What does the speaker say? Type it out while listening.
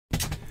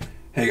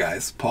Hey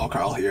guys, Paul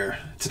Carl here.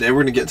 Today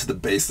we're going to get into the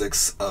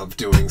basics of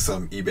doing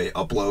some eBay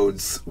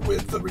uploads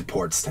with the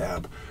reports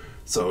tab.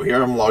 So here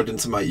I'm logged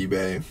into my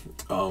eBay.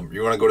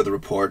 You want to go to the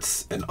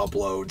reports and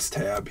uploads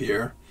tab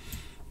here.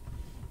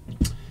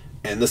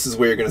 And this is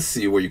where you're going to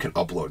see where you can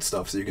upload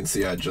stuff. So you can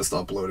see I just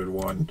uploaded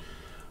one.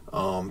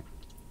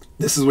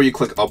 This is where you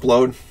click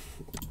upload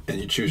and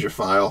you choose your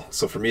file.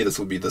 So for me this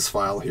would be this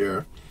file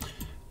here.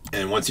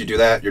 And once you do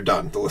that, you're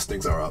done. The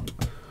listings are up.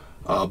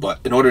 But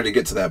in order to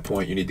get to that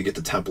point, you need to get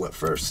the template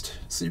first.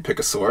 So you pick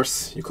a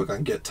source, you click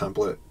on Get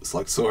Template,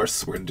 select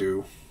Source. We're going to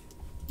do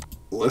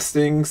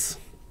Listings,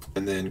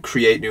 and then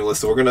Create New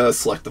List. So we're going to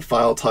select the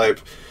file type.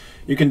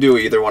 You can do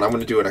either one. I'm going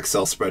to do an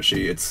Excel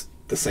spreadsheet. It's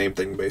the same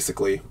thing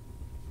basically.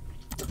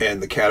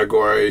 And the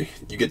category,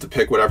 you get to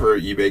pick whatever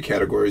eBay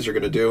categories you're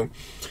going to do.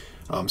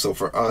 So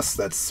for us,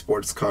 that's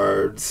sports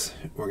cards.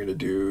 We're going to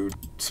do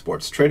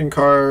sports trading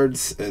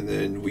cards, and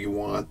then we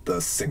want the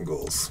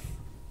singles.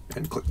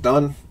 And click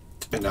Done.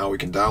 And now we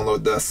can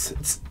download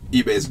this.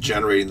 eBay is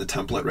generating the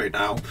template right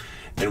now,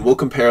 and we'll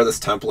compare this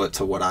template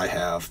to what I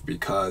have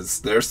because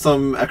there's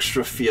some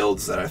extra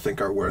fields that I think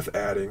are worth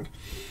adding.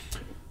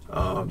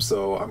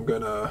 So I'm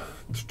gonna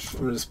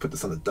just put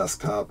this on the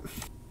desktop.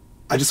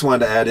 I just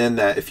wanted to add in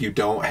that if you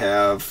don't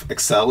have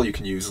Excel, you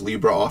can use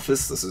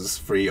LibreOffice. This is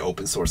free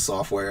open source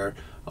software.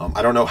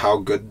 I don't know how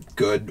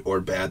good or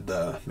bad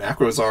the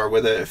macros are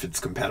with it, if it's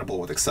compatible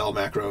with Excel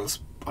macros.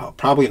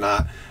 Probably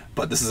not,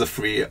 but this is a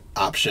free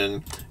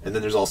option. And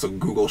then there's also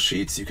Google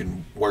Sheets. You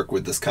can work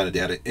with this kind of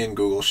data in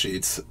Google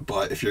Sheets.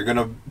 But if you're going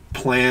to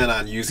plan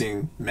on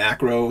using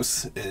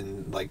macros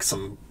and like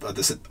some of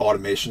this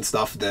automation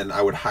stuff, then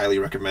I would highly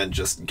recommend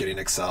just getting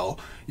Excel.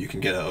 You can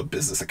get a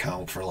business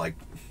account for like,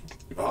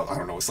 I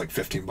don't know, it's like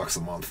 15 bucks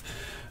a month.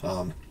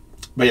 But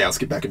yeah, let's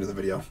get back into the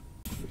video.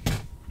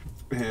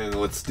 And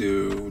let's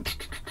do,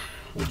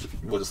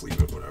 we'll just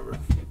leave it, whatever.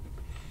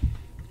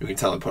 You can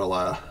tell I put a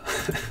lot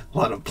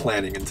of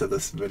planning into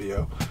this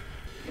video.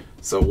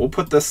 So we'll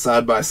put this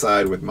side by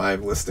side with my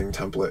listing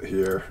template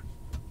here.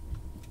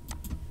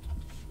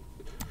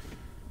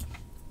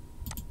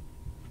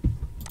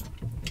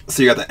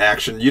 So you got the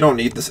action. You don't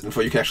need this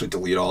info. You can actually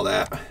delete all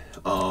that.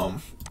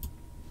 Let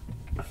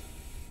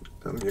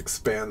me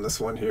expand this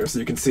one here. So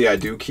you can see I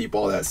do keep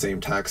all that same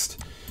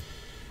text.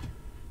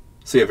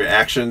 So you have your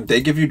action.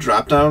 They give you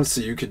drop downs so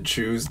you could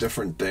choose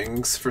different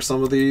things for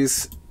some of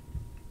these.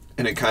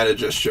 And it kind of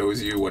just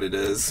shows you what it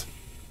is.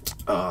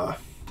 We'll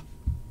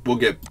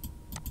get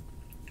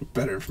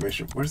better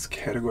information. Where's the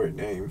category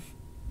name?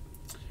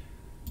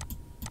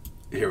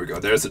 Here we go.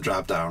 There's a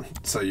drop down.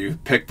 So you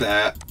pick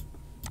that.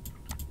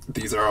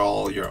 These are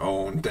all your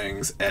own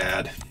things.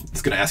 Add.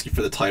 It's going to ask you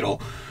for the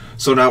title.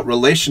 So now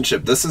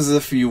relationship. This is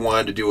if you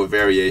wanted to do a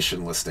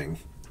variation listing.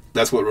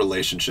 That's what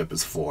relationship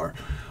is for.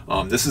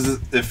 This is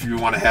if you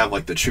want to have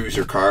like the choose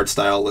your card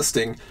style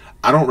listing.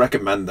 I don't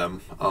recommend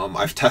them.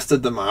 I've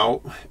tested them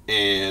out,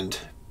 and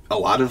a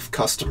lot of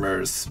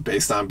customers,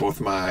 based on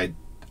both my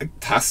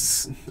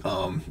tests,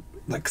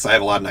 like, cause I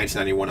have a lot of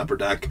 1991 Upper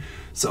Deck,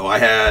 so I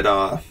had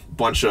a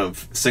bunch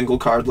of single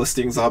card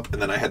listings up,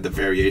 and then I had the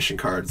variation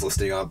cards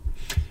listing up.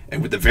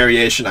 And with the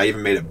variation, I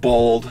even made it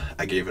bold.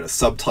 I gave it a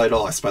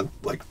subtitle. I spent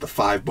like the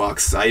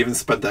 $5. I even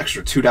spent the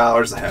extra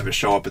 $2 to have it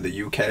show up in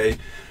the UK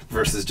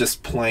versus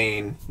just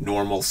plain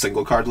normal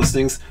single card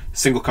listings.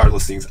 Single card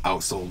listings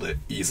outsold it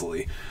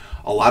easily.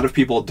 A lot of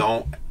people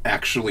don't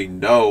actually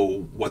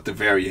know what the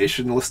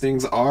variation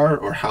listings are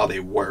or how they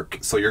work.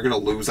 So you're going to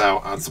lose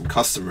out on some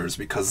customers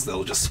because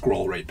they'll just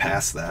scroll right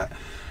past that.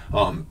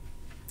 A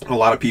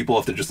lot of people,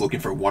 if they're just looking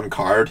for one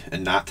card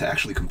and not to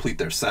actually complete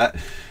their set,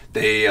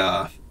 they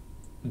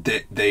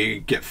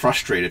get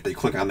frustrated. They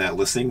click on that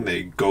listing,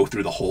 they go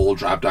through the whole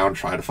drop down,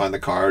 try to find the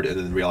card, and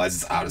then realize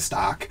it's out of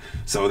stock.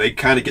 So they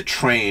kind of get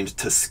trained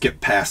to skip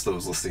past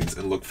those listings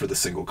and look for the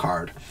single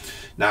card.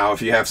 Now,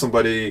 if you have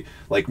somebody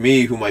like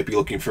me who might be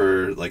looking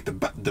for like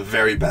the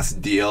very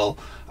best deal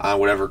on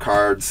whatever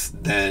cards,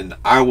 then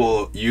I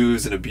will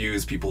use and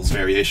abuse people's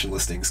variation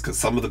listings, because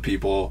some of the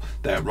people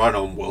that run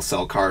them will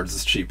sell cards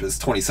as cheap as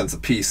 20 cents a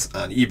piece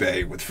on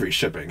eBay with free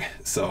shipping.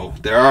 So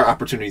there are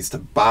opportunities to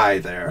buy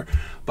there,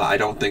 but I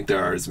don't think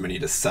there are as many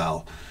to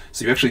sell.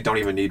 So you actually don't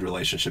even need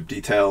relationship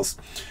details.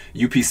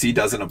 UPC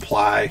doesn't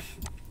apply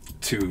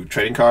to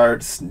trading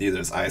cards,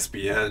 neither is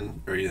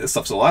ISBN or any of this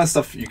stuff. So a lot of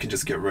stuff you can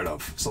just get rid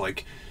of. So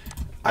like,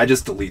 I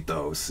just delete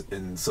those.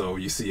 And so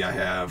you see I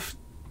have,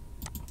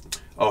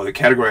 oh, the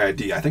category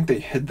ID. I think they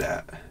hid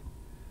that.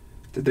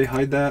 Did they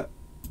hide that?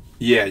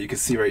 Yeah, you can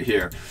see right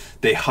here.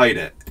 They hide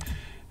it.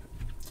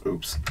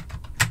 Oops.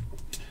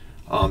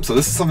 So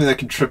this is something that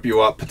can trip you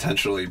up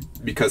potentially,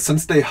 because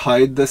since they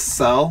hide this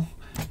cell,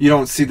 you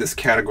don't see this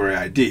category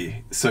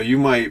ID. So you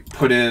might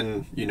put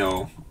in, you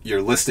know,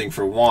 your listing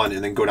for one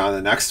and then go down to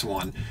the next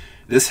one.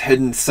 This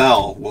hidden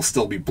cell will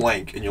still be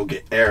blank and you'll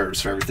get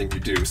errors for everything you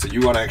do. So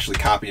you want to actually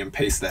copy and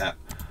paste that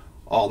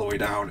all the way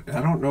down. And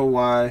I don't know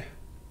why.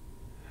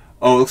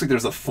 Oh, it looks like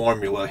there's a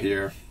formula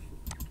here.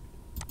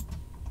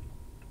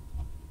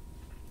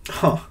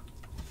 Huh.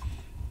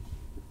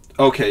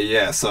 Okay,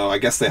 yeah. So I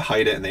guess they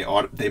hide it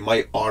and they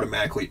might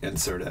automatically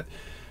insert it,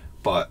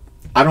 but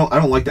I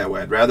don't like that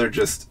way. I'd rather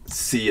just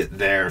see it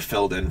there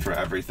filled in for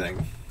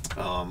everything.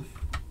 All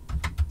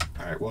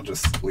right, we'll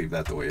just leave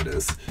that the way it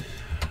is.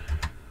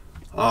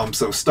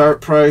 So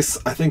start price,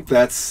 I think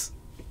that's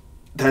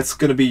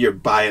going to be your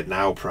buy it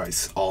now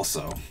price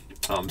also.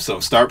 So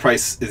start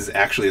price is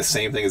actually the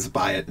same thing as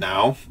buy it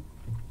now,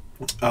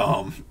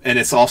 and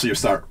it's also your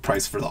start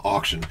price for the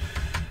auction.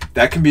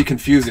 That can be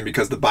confusing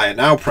because the buy it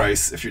now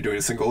price, if you're doing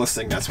a single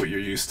listing, that's what you're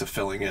used to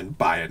filling in,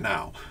 buy it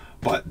now.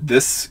 But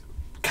this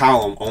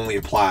column only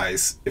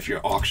applies if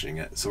you're auctioning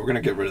it. So we're going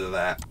to get rid of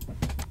that.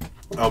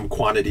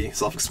 Quantity,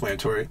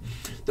 self-explanatory.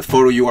 The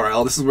photo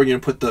URL, this is where you're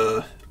going to put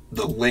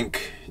the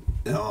link,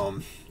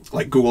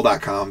 like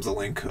google.com's a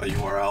link, a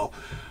URL.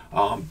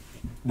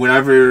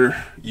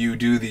 Whenever you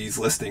do these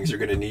listings, you're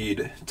going to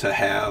need to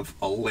have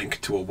a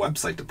link to a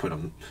website to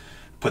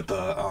put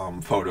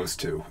the photos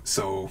to.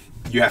 So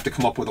you have to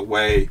come up with a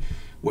way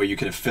where you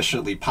can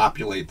efficiently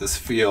populate this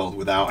field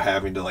without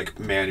having to like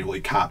manually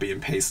copy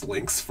and paste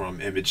links from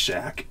Image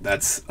Shack.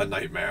 That's a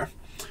nightmare.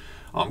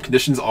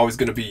 Conditions always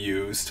going to be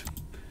used.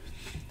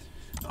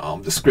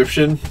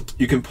 Description,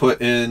 you can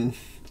put in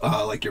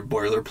like your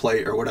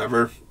boilerplate or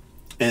whatever,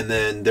 and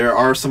then there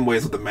are some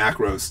ways with the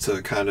macros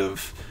to kind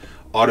of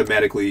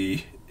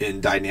automatically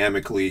and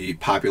dynamically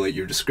populate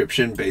your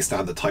description based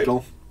on the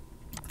title.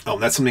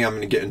 That's something I'm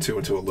going to get into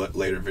a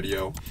later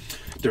video.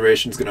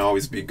 Duration is going to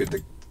always be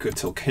good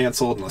till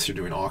canceled unless you're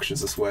doing auctions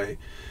this way.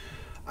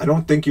 I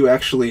don't think you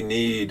actually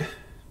need.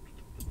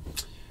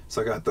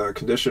 So I got the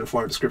condition,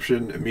 form,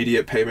 description,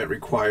 immediate payment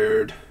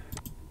required.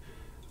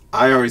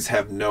 I always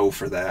have no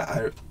for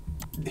that.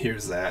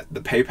 Here's that.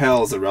 The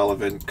PayPal is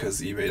irrelevant because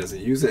eBay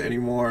doesn't use it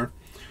anymore.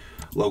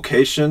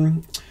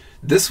 Location.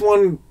 This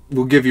one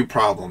will give you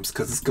problems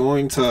because it's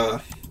going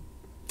to,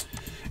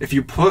 if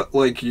you put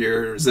like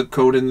your zip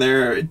code in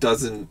there, it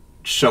doesn't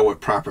show it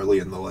properly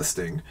in the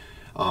listing.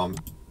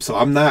 So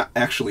I'm not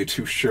actually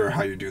too sure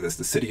how you do this,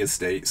 the city and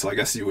state. So I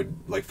guess you would,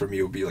 like for me,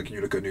 it would be like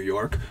Utica, New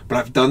York. But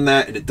I've done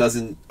that and it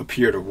doesn't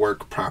appear to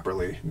work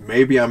properly.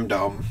 Maybe I'm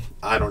dumb.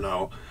 I don't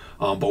know.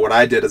 But what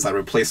I did is I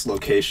replaced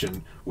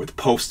location with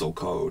postal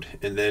code,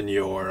 and then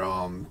your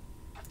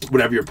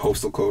whatever your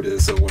postal code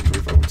is, so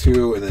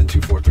 13512 and then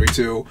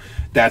 2432,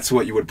 that's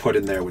what you would put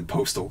in there with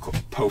postal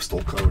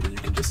code, and you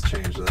can just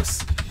change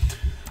this.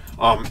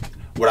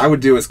 What I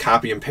would do is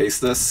copy and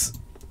paste this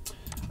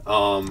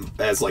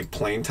as like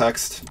plain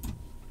text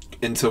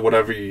into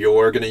whatever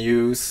you're going to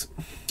use,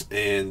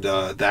 and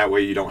that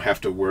way you don't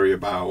have to worry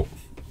about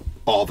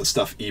all the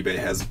stuff eBay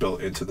has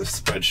built into the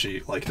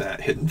spreadsheet, like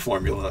that hidden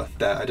formula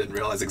that I didn't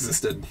realize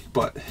existed,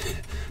 but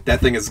that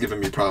thing has given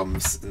me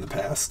problems in the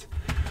past.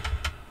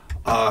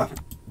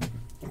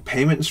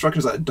 Payment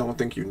instructions, I don't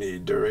think you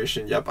need.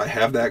 Duration, yep, I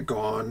have that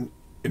gone.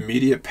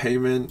 Immediate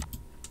payment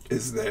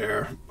is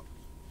there.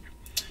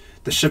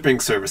 The shipping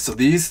service, so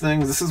these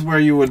things, this is where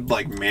you would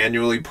like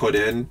manually put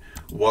in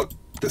what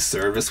the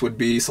service would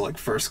be, so like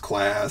first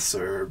class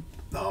or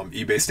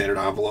eBay standard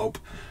envelope.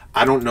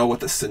 I don't know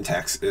what the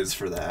syntax is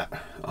for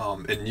that,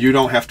 and you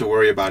don't have to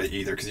worry about it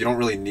either because you don't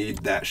really need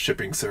that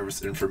shipping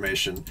service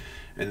information.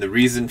 And the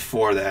reason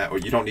for that, or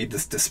you don't need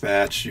this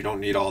dispatch, you don't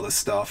need all this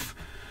stuff,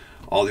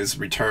 all these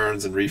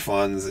returns and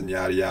refunds and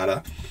yada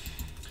yada.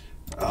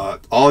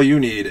 All you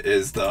need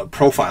is the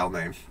profile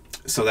name.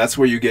 So that's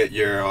where you get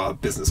your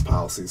business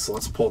policies. So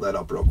let's pull that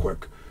up real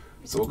quick.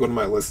 So we'll go to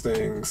my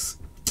listings,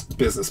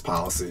 business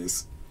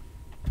policies.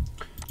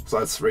 So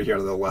that's right here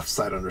on the left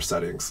side under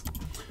settings.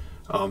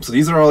 So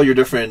these are all your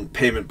different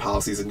payment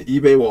policies, and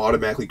eBay will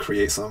automatically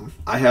create some.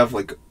 I have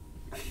like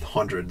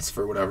hundreds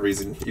for whatever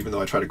reason, even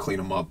though I try to clean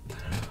them up.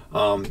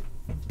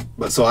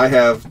 But so I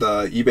have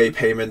the eBay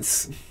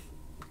payments,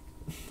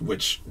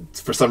 which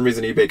for some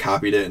reason eBay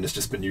copied it and it's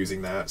just been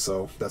using that.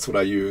 So that's what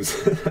I use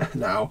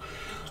now.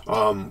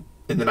 And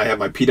then I have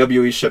my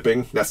PWE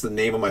shipping. That's the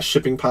name of my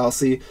shipping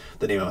policy,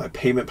 the name of my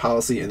payment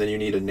policy, and then you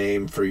need a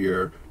name for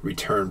your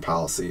return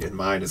policy, and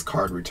mine is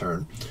card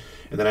return.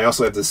 And then I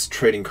also have this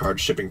trading card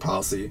shipping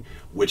policy,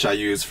 which I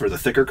use for the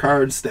thicker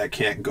cards that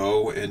can't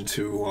go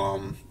into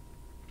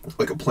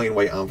like a plain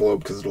white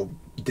envelope because it'll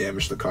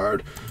damage the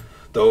card.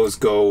 Those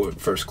go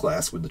first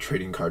class with the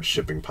trading card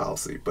shipping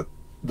policy. But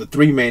the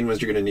three main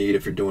ones you're going to need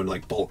if you're doing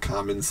like bulk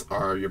commons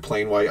are your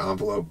plain white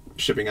envelope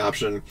shipping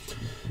option,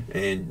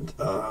 and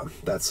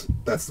that's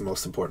the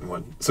most important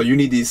one. So you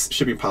need these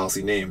shipping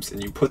policy names,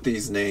 and you put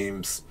these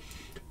names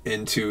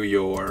into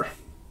your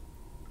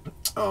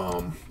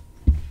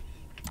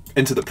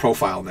into the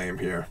profile name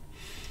here.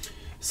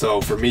 So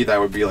for me, that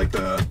would be like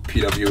the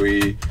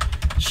PWE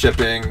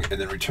shipping, and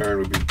then return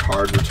would be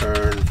card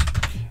return,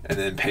 and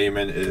then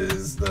payment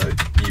is the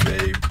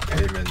eBay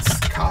payments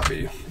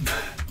copy.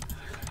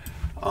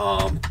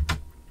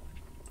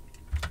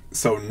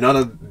 So none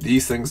of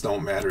these things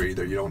don't matter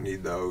either. You don't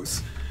need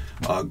those.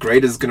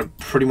 Grade is going to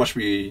pretty much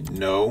be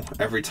no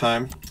every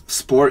time.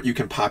 Sport, you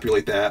can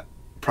populate that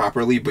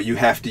properly, but you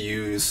have to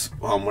use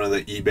one of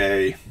the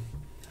eBay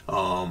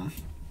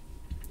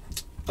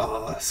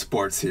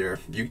sports here.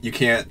 You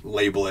can't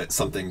label it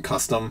something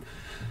custom.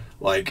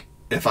 Like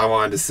if I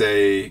wanted to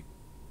say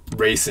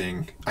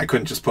racing, I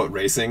couldn't just put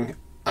racing.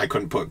 I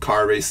couldn't put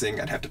car racing.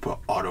 I'd have to put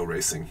auto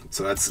racing.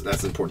 So that's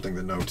an important thing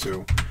to know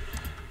too.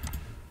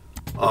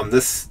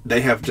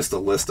 They have just a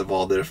list of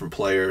all the different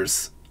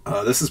players.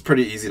 This is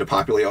pretty easy to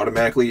populate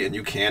automatically, and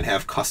you can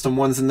have custom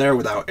ones in there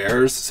without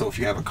errors. So if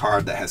you have a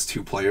card that has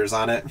 2 players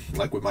on it,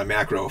 like with my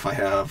macro, if I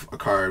have a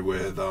card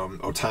with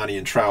Ohtani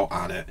and Trout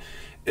on it,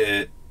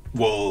 it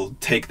will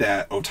take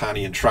that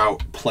Ohtani and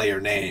Trout player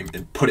name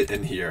and put it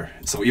in here.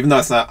 So even though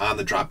it's not on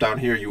the drop down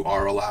here, you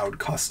are allowed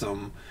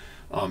custom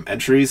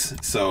entries.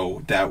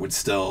 So that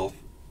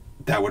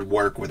would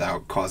work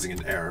without causing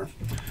an error.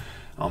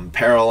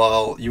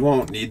 Parallel, you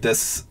won't need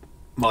this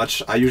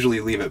much. I usually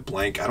leave it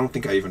blank. I don't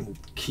think I even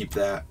keep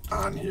that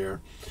on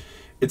here.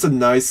 It's a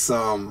nice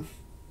one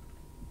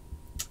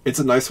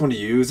to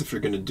use if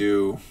you're going to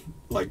do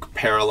like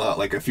parallel.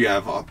 Like if you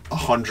have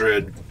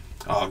 100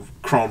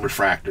 chrome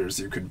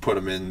refractors, you could put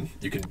them in.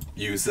 You could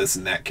use this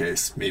in that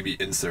case. Maybe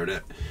insert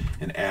it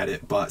and add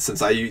it. But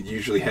since I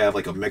usually have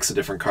like a mix of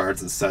different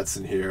cards and sets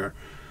in here,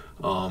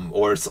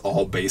 or it's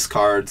all base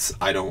cards,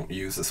 I don't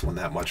use this one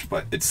that much.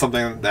 But it's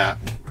something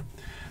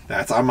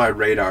that's on my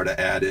radar to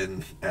add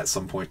in at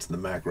some point to the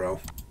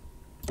macro.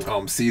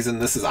 Season,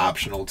 this is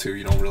optional too.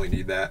 You don't really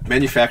need that.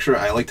 Manufacturer,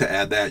 I like to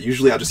add that.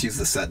 Usually I'll just use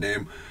the set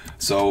name.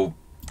 So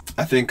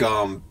I think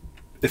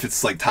if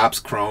it's like Topps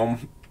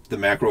Chrome, the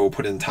macro will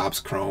put in Topps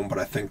Chrome, but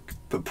I think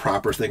the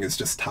proper thing is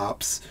just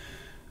Topps.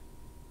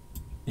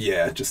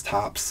 Yeah, just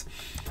Topps.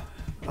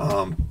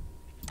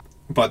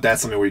 But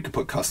that's something where you can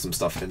put custom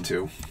stuff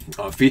into.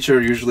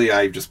 Feature, usually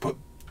I just put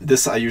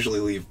this. I usually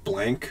leave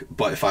blank,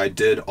 but if I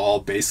did all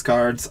base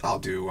cards, I'll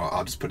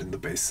just put in the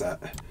base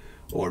set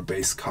or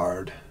base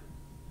card.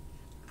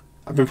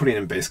 I've been putting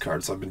in base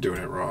cards, so I've been doing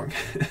it wrong.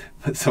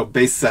 So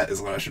base set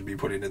is what I should be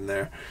putting in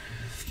there.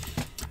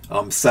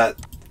 Set,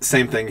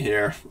 same thing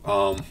here.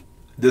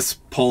 This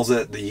pulls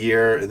it the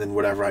year, and then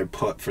whatever I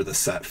put for the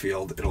set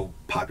field, it'll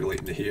populate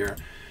into here.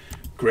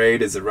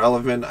 Grade is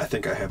irrelevant. I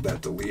think I have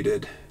that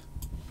deleted.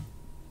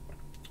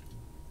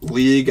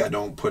 League, I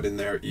don't put in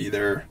there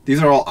either.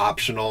 These are all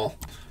optional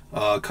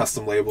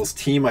custom labels.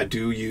 Team, I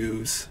do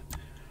use.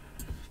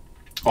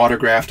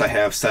 Autographed, I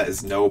have set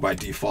as no by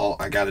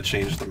default. I got to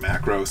change the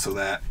macro so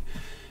that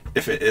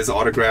if it is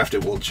autographed,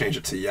 it will change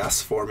it to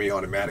yes for me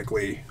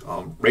automatically.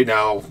 Right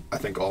now, I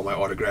think all my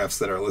autographs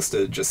that are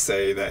listed just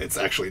say that it's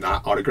actually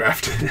not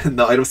autographed in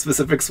the item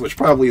specifics, which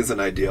probably isn't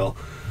ideal.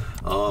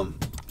 And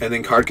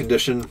then card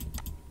condition.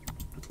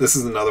 This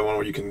is another one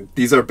where you can,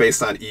 these are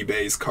based on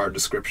eBay's card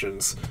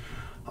descriptions.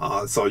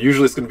 So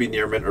usually it's going to be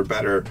near mint or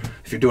better.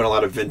 If you're doing a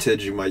lot of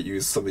vintage, you might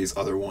use some of these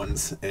other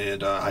ones.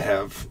 And I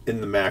have in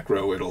the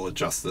macro, it'll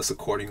adjust this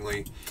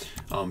accordingly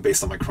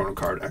based on my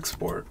Kronocard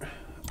export.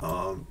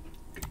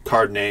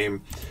 Card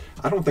name,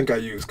 I don't think I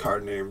use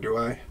card name, do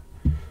I?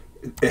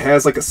 It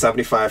has like a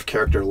 75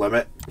 character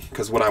limit,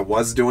 because what I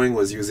was doing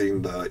was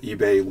using the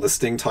eBay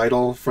listing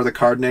title for the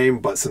card name,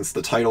 but since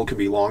the title can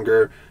be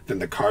longer than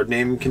the card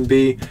name can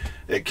be,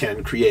 it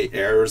can create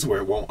errors where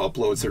it won't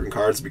upload certain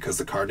cards because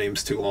the card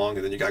name's too long,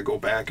 and then you gotta go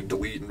back and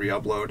delete and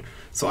re-upload.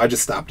 So I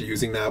just stopped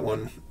using that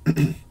one.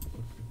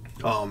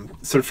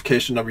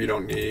 Certification number you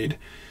don't need.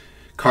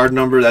 Card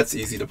number, that's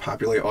easy to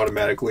populate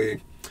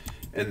automatically.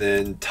 And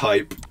then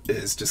type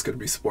is just going to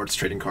be sports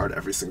trading card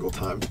every single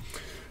time. So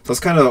that's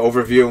kind of the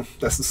overview.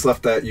 That's the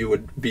stuff that you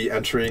would be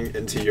entering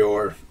into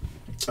your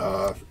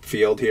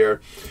field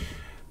here.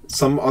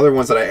 Some other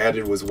ones that I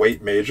added was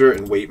weight major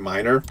and weight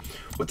minor.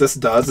 What this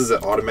does is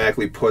it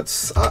automatically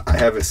puts, I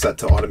have it set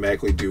to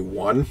automatically do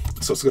 1.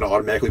 So it's going to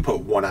automatically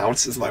put 1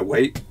 ounce as my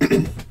weight.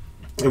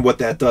 And what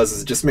that does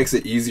is it just makes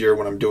it easier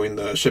when I'm doing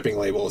the shipping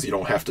labels. You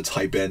don't have to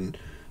type in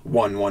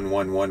 1, 1,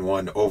 1, 1,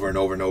 1 over and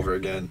over and over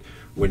again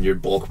when you're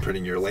bulk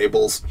printing your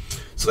labels.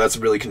 So that's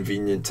really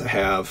convenient to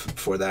have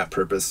for that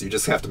purpose. You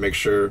just have to make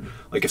sure,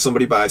 like if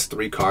somebody buys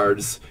 3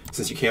 cards,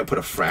 since you can't put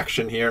a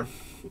fraction here,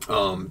 it's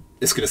going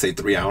to say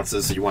 3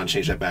 ounces, so you want to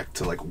change that back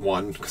to like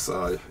 1,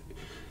 because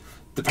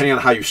depending on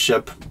how you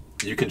ship,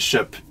 you can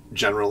ship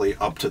generally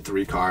up to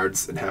 3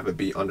 cards and have it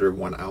be under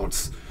 1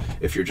 ounce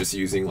if you're just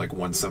using like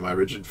one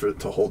semi-rigid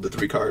to hold the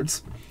 3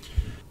 cards.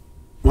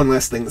 One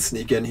last thing to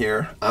sneak in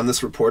here, on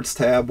this reports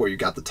tab where you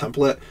got the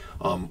template,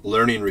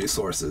 learning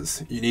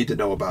resources. You need to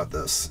know about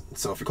this.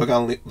 So if you click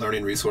on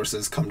learning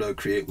resources, come to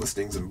create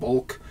listings in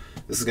bulk.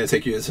 This is going to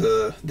take you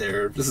to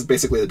there. This is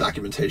basically the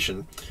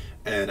documentation.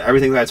 And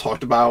everything that I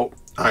talked about,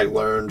 I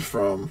learned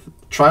from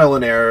trial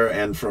and error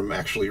and from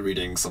actually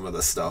reading some of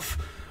this stuff.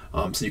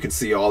 So you can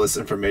see all this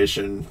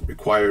information,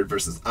 required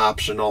versus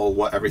optional,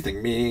 what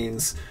everything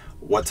means,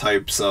 what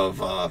types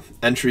of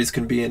entries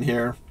can be in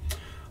here.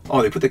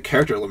 Oh, they put the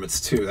character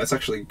limits too. That's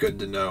actually good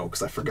to know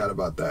because I forgot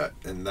about that.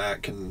 And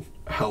that can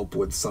help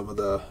with some of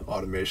the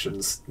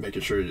automations,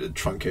 making sure it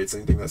truncates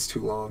anything that's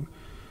too long.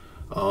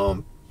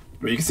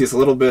 But you can see it's a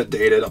little bit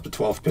dated, up to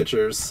 12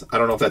 pictures. I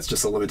don't know if that's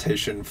just a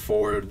limitation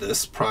for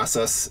this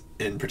process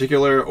in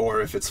particular,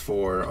 or if it's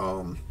for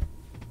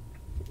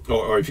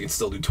or if you can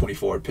still do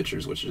 24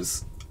 pictures, which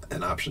is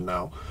an option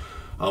now.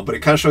 But it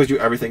kind of shows you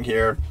everything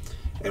here.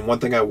 And one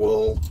thing I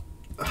will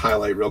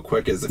highlight real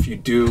quick is if you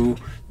do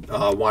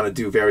want to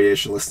do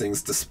variation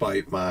listings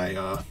despite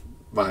my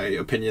my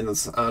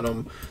opinions on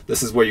them,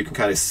 this is where you can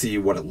kind of see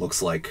what it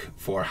looks like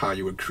for how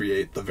you would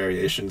create the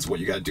variations, what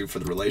you got to do for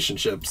the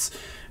relationships,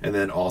 and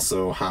then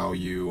also how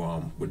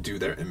you would do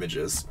their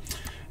images.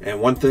 And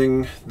one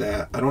thing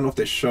that I don't know if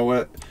they show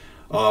it,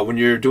 when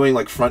you're doing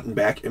like front and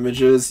back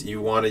images,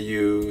 you want to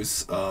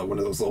use one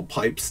of those little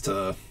pipes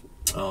to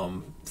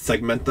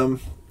segment them.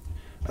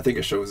 I think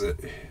it shows it.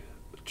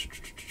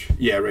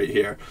 Yeah, right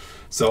here.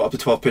 So up to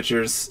 12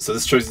 pictures. So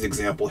this shows you the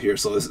example here.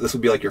 So this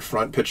would be like your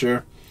front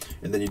picture,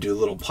 and then you do a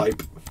little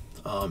pipe,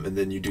 and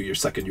then you do your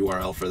second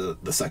URL for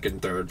the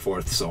second, third,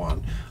 fourth, so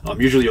on.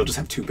 Usually you'll just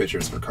have 2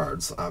 pictures for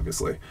cards,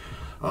 obviously.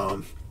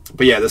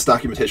 But yeah, this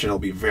documentation will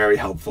be very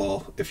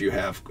helpful if you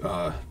have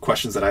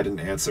questions that I didn't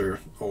answer,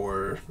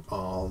 or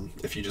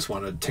if you just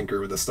want to tinker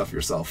with this stuff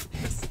yourself.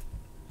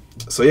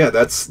 So yeah,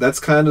 that's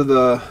kind of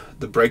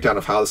the breakdown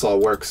of how this all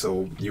works.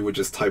 So you would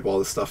just type all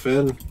this stuff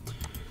in,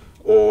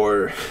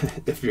 or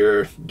if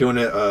you're doing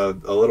it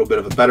a little bit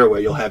of a better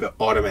way, you'll have it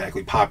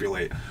automatically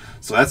populate.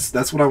 So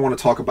that's what I want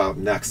to talk about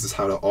next, is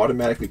how to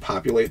automatically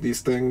populate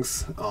these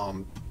things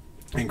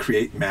and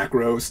create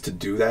macros to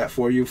do that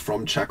for you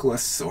from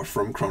checklists or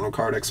from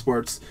Kronocard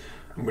exports.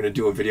 I'm going to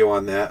do a video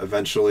on that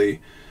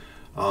eventually.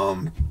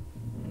 What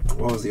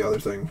was the other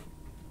thing?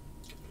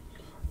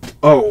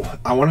 Oh,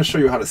 I want to show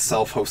you how to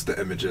self-host the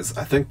images.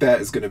 I think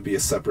that is going to be a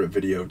separate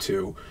video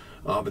too.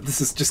 But this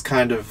is just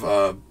kind of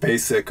a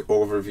basic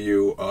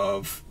overview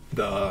of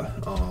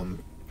the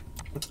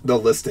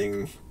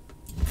listing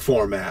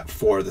format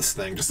for this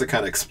thing, just to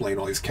kind of explain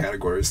all these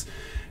categories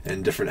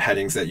and different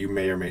headings that you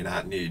may or may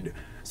not need.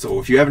 So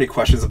if you have any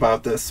questions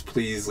about this,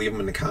 please leave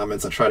them in the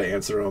comments. I'll try to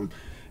answer them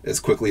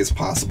as quickly as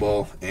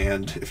possible.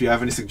 And if you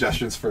have any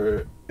suggestions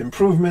for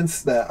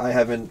improvements that I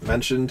haven't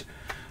mentioned,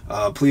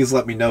 please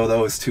let me know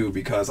those too,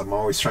 because I'm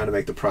always trying to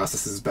make the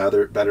processes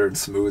better and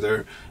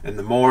smoother. And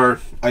the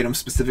more item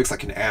specifics I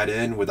can add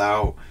in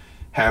without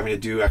having to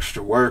do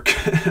extra work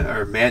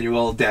or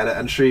manual data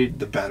entry,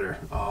 the better.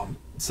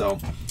 So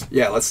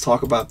yeah, let's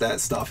talk about that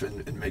stuff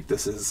and make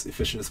this as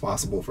efficient as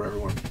possible for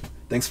everyone.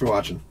 Thanks for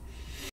watching.